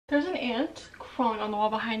There's an ant crawling on the wall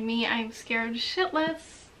behind me. I'm scared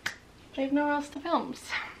shitless. I have nowhere else to film.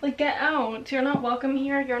 Like, get out. You're not welcome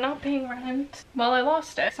here. You're not paying rent. Well, I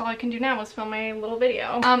lost it. So all I can do now is film my little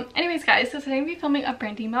video. Anyways, guys, so today I'm going to be filming a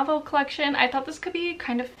Brandy Melville collection. I thought this could be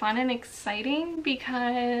kind of fun and exciting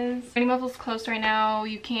because Brandy Melville's closed right now.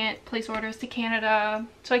 You can't place orders to Canada.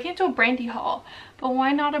 So I can't do a Brandy haul. But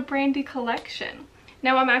why not a Brandy collection?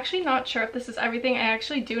 Now, I'm actually not sure if this is everything. I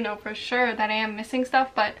actually do know for sure that I am missing stuff,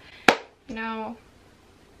 but, you know,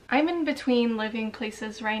 I'm in between living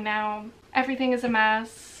places right now. Everything is a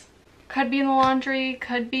mess. Could be in the laundry,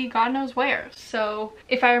 could be God knows where. So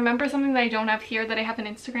if I remember something that I don't have here that I have an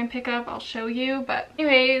Instagram pickup, I'll show you. But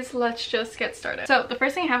anyways, let's just get started. So the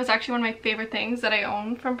first thing I have is actually one of my favorite things that I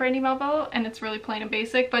own from Brandy Melville, and it's really plain and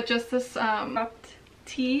basic, but just this cropped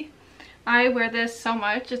tee. I wear this so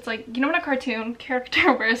much. It's like, you know when a cartoon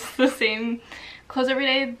character wears the same clothes every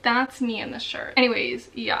day? That's me in this shirt.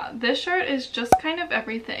 Anyways, yeah, this shirt is just kind of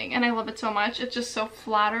everything and I love it so much. It's just so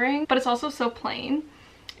flattering, but it's also so plain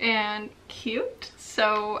and cute.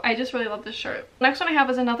 So I just really love this shirt. Next one I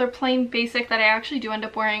have is another plain basic that I actually do end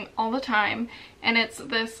up wearing all the time, and it's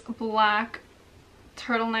this black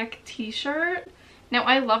turtleneck t-shirt. Now,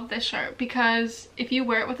 I love this shirt because if you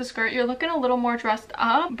wear it with a skirt, you're looking a little more dressed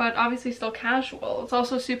up, but obviously still casual. It's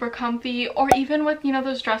also super comfy, or even with, you know,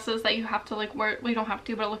 those dresses that you have to like wear, well, you don't have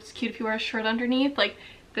to, but it looks cute if you wear a shirt underneath, like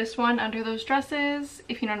this one under those dresses,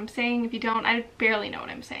 if you know what I'm saying. If you don't, I barely know what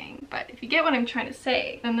I'm saying, but if you get what I'm trying to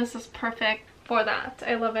say, then this is perfect for that.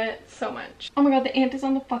 I love it so much. Oh my god, the ant is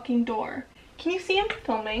on the fucking door. Can you see him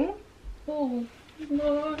filming? Oh.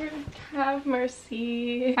 Lord have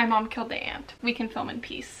mercy. My mom killed the ant. We can film in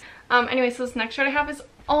peace. Anyway, so this next shirt I have is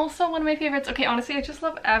also one of my favorites. Okay, honestly, I just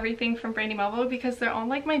love everything from Brandy Melville because they're all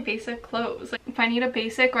like my basic clothes. Like, if I need a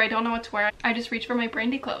basic or I don't know what to wear, I just reach for my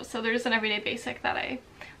Brandy clothes. So there's an everyday basic that I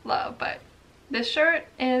love, but this shirt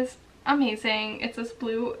is amazing. It's this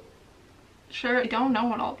blue shirt. I don't know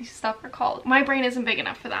what all these stuff are called. My brain isn't big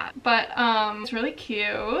enough for that, but it's really cute.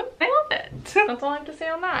 I love it. That's all I have to say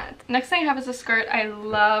on that. Next thing I have is a skirt. I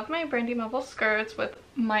love my Brandy Melville skirts with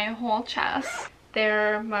my whole chest.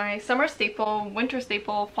 They're my summer staple, winter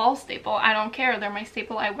staple, fall staple. I don't care. They're my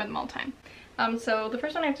staple. I wear them all the time. So the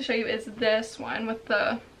first one I have to show you is this one with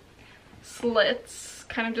the slits,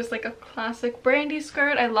 kind of just like a classic Brandy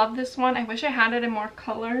skirt. I love this one. I wish I had it in more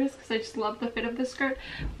colors because I just love the fit of this skirt.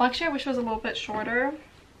 Well, actually, I wish it was a little bit shorter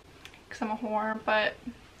because I'm a whore, but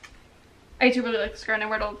I do really like the skirt and I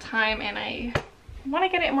wear it all the time, and I want to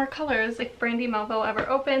get it in more colors. If Brandy Melville ever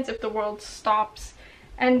opens, if the world stops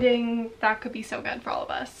ending, that could be so good for all of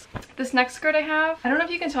us. This next skirt I have, I don't know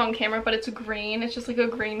if you can tell on camera, but it's green. It's just like a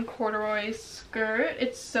green corduroy skirt.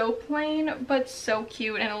 It's so plain but so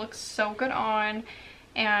cute and it looks so good on,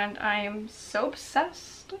 and I am so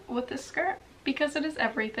obsessed with this skirt because it is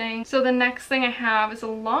everything. So the next thing I have is a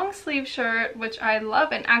long sleeve shirt, which I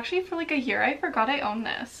love, and actually for like a year I forgot I owned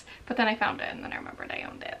this, but then I found it and then I remembered I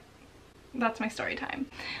owned it. That's my story time.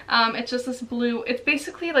 It's just this blue, it's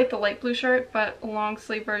basically like the light blue shirt but a long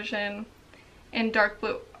sleeve version in dark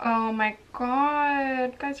blue. Oh my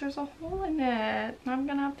god, guys, there's a hole in it. I'm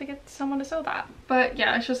gonna have to get someone to sew that. But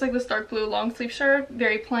yeah, it's just like this dark blue long sleeve shirt,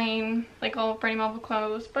 very plain, like all of Brandy Melville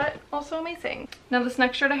clothes, but also amazing. Now this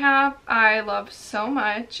next shirt I have, I love so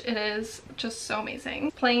much. It is just so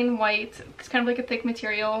amazing. Plain white, it's kind of like a thick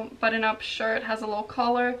material button up shirt, has a little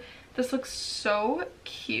collar. This looks so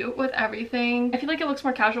cute with everything. I feel like it looks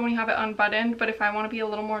more casual when you have it unbuttoned, but if I want to be a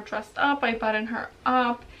little more dressed up, I button her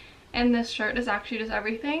up. And this shirt is actually just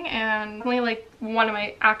everything, and definitely like one of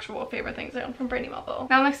my actual favorite things I own from Brandy Melville.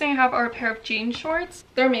 Now next thing I have are a pair of jean shorts.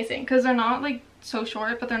 They're amazing because they're not like so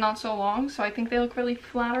short, but they're not so long, so I think they look really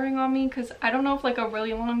flattering on me because I don't know if like a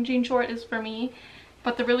really long jean short is for me,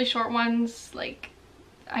 but the really short ones, like,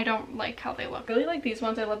 I don't like how they look. I really like these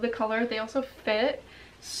ones. I love the color. They also fit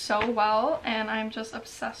so well and I'm just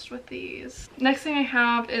obsessed with these. Next thing I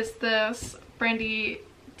have is this Brandy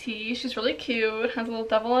tee. She's really cute, has a little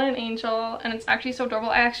devil and an angel, and it's actually so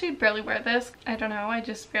adorable. I actually barely wear this. I don't know, I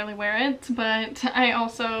just barely wear it, but I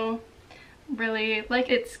also really like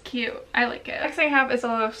it. It's cute. I like it. Next thing I have is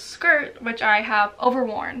a skirt which I have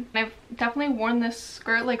overworn. I've definitely worn this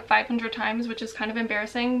skirt like 500 times, which is kind of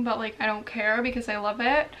embarrassing, but like I don't care because I love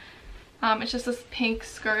it. It's just this pink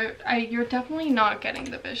skirt. You're definitely not getting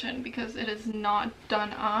the vision because it is not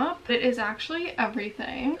done up. It is actually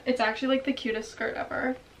everything. It's actually like the cutest skirt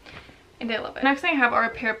ever, and I love it. Next thing I have are a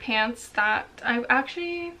pair of pants that I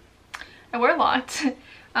wear a lot.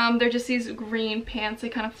 They're just these green pants. They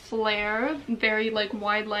kind of flare, very like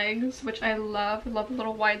wide legs, which I love. I love a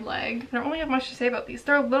little wide leg. I don't really have much to say about these.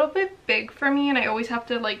 They're a little bit big for me and I always have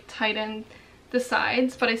to like tighten the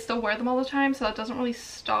sides, but I still wear them all the time, so that doesn't really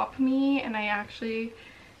stop me, and I actually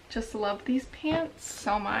just love these pants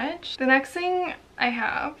so much. The next thing I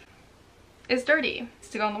have is dirty. It's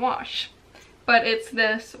to go in the wash, but it's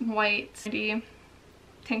this white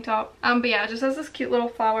tank top. But yeah, it just has this cute little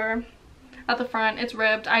flower at the front. It's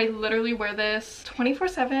ribbed. I literally wear this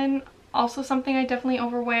 24/7. Also something I definitely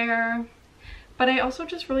overwear, but I also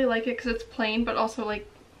just really like it because it's plain, but also like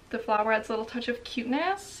the flower adds a little touch of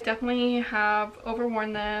cuteness. Definitely have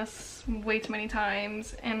overworn this way too many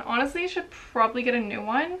times, and honestly I should probably get a new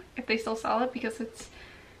one if they still sell it because it's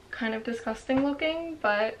kind of disgusting looking,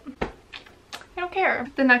 but I don't care.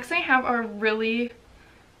 The next thing I have are really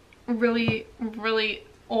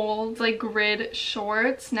old like grid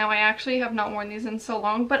shorts. Now I actually have not worn these in so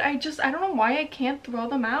long, but I don't know why I can't throw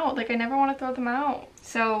them out. Like I never want to throw them out,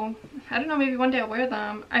 so I don't know, maybe one day I'll wear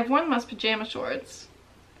them. I've worn them as pajama shorts,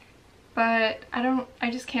 but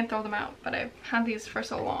I just can't throw them out, but I've had these for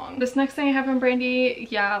so long. This next thing I have in Brandy,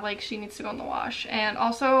 yeah, like she needs to go in the wash. And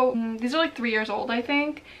also these are like 3 years old, I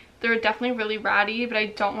think. They're definitely really ratty, but I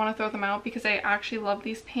don't want to throw them out because I actually love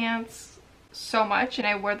these pants so much and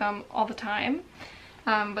I wear them all the time.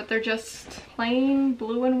 But they're just plain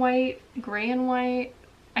blue and white, gray and white.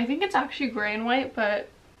 I think it's actually gray and white, but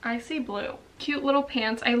I see blue. Cute little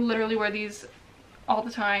pants. I literally wear these all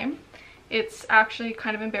the time. It's actually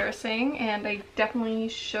kind of embarrassing and I definitely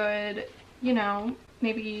should, you know,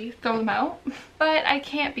 maybe throw them out, but I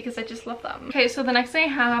can't because I just love them. Okay, so the next thing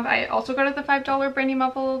I have, I also got at the $5 Brandy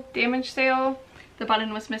Melville damage sale. The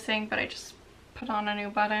button was missing, but I just put on a new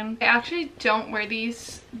button. I actually don't wear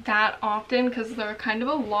these that often because they're kind of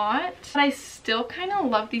a lot, but I still kind of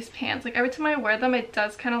love these pants. Like every time I wear them, it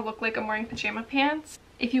does kind of look like I'm wearing pajama pants.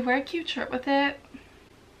 If you wear a cute shirt with it,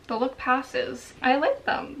 the look passes. I like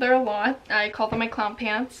them. They're a lot. I call them my clown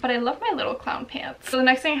pants, but I love my little clown pants. So the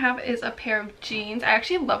next thing I have is a pair of jeans. I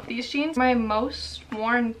actually love these jeans. My most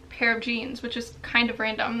worn pair of jeans, which is kind of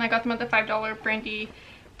random. I got them at the $5 Brandy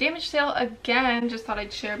damage sale again. Just thought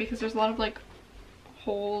I'd share because there's a lot of like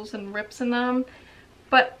holes and rips in them,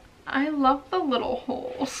 but I love the little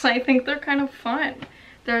holes. I think they're kind of fun.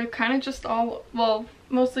 They're kind of just all, well,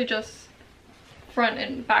 mostly just front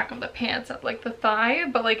and back of the pants at like the thigh,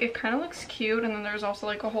 but like it kind of looks cute, and then there's also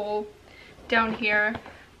like a hole down here.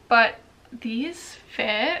 But these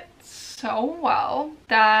fit so well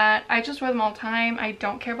that I just wear them all the time. I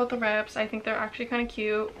don't care about the rips. I think they're actually kind of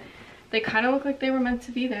cute. They kind of look like they were meant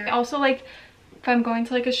to be there. Also, like if I'm going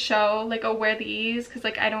to like a show, like I'll wear these because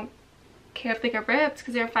like I don't care if they get ripped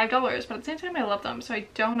because they're $5, but at the same time I love them, so I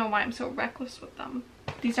don't know why I'm so reckless with them.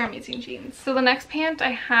 These are amazing jeans. So the next pant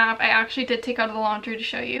I have, I actually did take out of the laundry to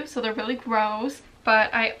show you, so they're really gross,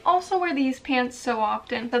 but I also wear these pants so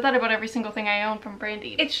often. I said that about every single thing I own from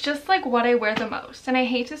Brandy. It's just like what I wear the most, and I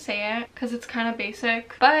hate to say it because it's kind of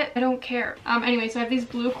basic, but I don't care. Anyway, so I have these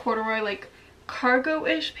blue corduroy like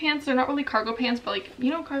cargo-ish pants. They're not really cargo pants, but like, you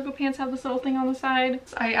know, cargo pants have this little thing on the side.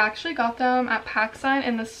 So I actually got them at PacSun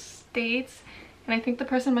in the States, and I think the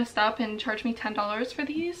person messed up and charged me $10 for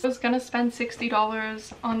these. I was gonna spend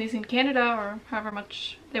 $60 on these in Canada, or however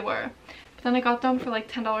much they were, but then I got them for like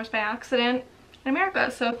 $10 by accident in America,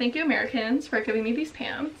 so thank you Americans for giving me these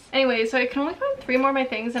pants. Anyway, so I can only find 3 more of my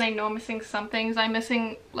things, and I know I'm missing some things. I'm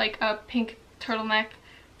missing like a pink turtleneck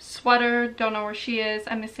sweater, don't know where she is.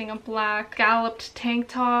 I'm missing a black galloped tank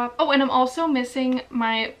top. Oh, and I'm also missing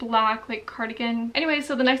my black like cardigan. Anyway,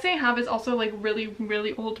 so the next thing I have is also like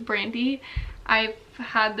really old Brandy. I've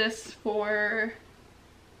had this for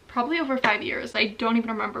probably over 5 years. I don't even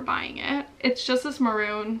remember buying it. It's just this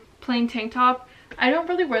maroon plain tank top. I don't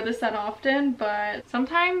really wear this that often, but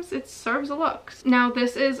sometimes it serves a look. Now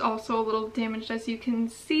this is also a little damaged, as you can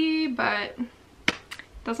see, but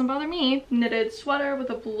doesn't bother me. Knitted sweater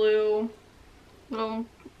with a blue little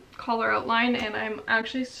collar outline, and I'm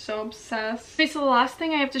actually so obsessed. Okay, so the last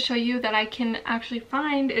thing I have to show you that I can actually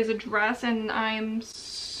find is a dress, and I'm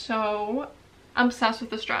so obsessed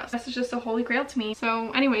with this dress. This is just a holy grail to me.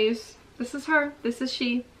 So anyways, this is her. This is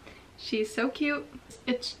she. She's so cute.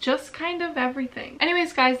 It's just kind of everything.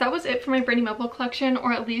 Anyways, guys, that was it for my Brandy Melville collection,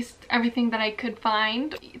 or at least everything that I could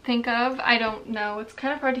think of. I don't know. It's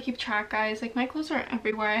kind of hard to keep track, guys. Like, my clothes are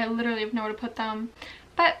everywhere. I literally have nowhere to put them.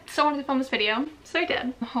 But still wanted to film this video, so I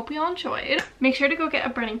did. I hope you all enjoyed. Make sure to go get a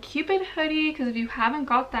Burning Cupid hoodie, because if you haven't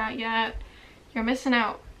got that yet, you're missing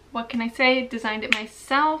out. What can I say? Designed it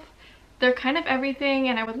myself. they're kind of everything,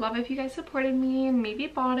 and I would love if you guys supported me and maybe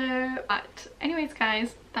bought it. But anyways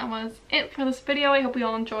guys, that was it for this video. I hope you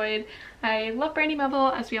all enjoyed. I love Brandy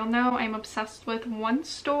Melville. As we all know, I'm obsessed with one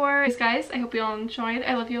store. Guys, I hope you all enjoyed.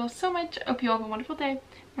 I love you all so much. I hope you all have a wonderful day.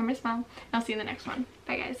 Remember to smile, and I'll see you in the next one.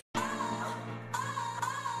 Bye guys.